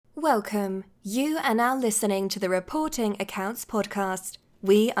Welcome. You are now listening to the Reporting Accounts podcast.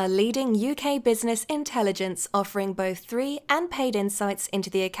 We are leading UK business intelligence, offering both free and paid insights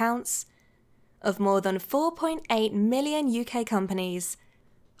into the accounts of more than 4.8 million UK companies.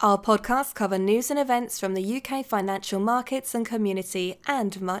 Our podcasts cover news and events from the UK financial markets and community,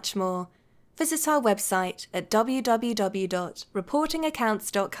 and much more. Visit our website at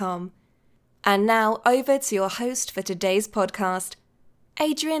www.reportingaccounts.com. And now over to your host for today's podcast,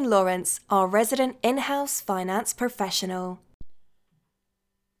 Adrian Lawrence, our resident in-house finance professional.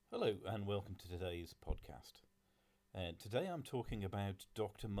 Hello and welcome to today's podcast. Today I'm talking about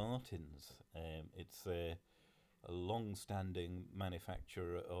Dr. Martens. It's a long-standing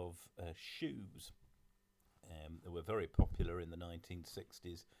manufacturer of shoes. They were very popular in the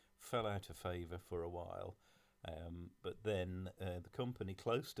 1960s, fell out of favour for a while, but then the company,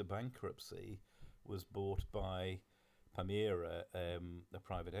 close to bankruptcy, was bought by Permira, a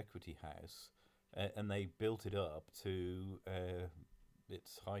private equity house, and they built it up to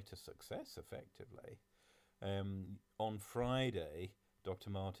its height of success, effectively. On Friday, Dr.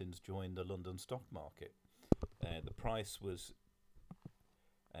 Martens joined the London stock market. The price was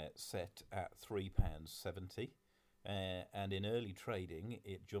set at £3.70, and in early trading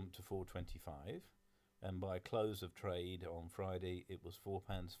it jumped to £4.25, and by close of trade on Friday it was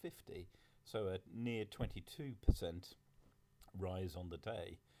 £4.50. So a near 22% rise on the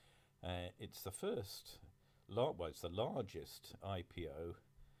day. It's the it's the largest IPO,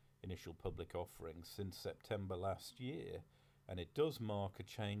 initial public offering, since September last year, and it does mark a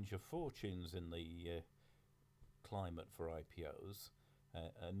change of fortunes in the climate for IPOs.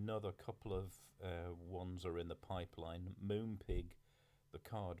 Another couple of ones are in the pipeline. Moonpig, the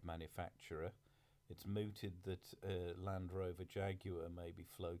card manufacturer, it's mooted that Land Rover Jaguar may be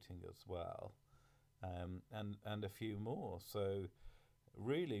floating as well, and a few more. So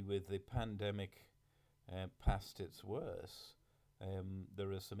really, with the pandemic past its worst,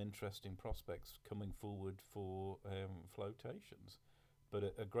 there are some interesting prospects coming forward for flotations.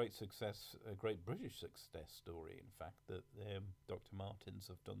 But a great success, a great British success story, in fact, that Dr. Martens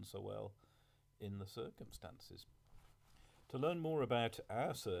have done so well in the circumstances. To learn more about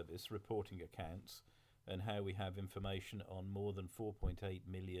our service, Reporting Accounts, and how we have information on more than 4.8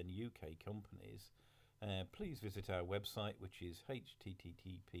 million UK companies, please visit our website, which is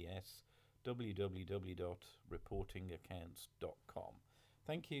https://www.reportingaccounts.com.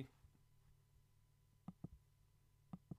 Thank you.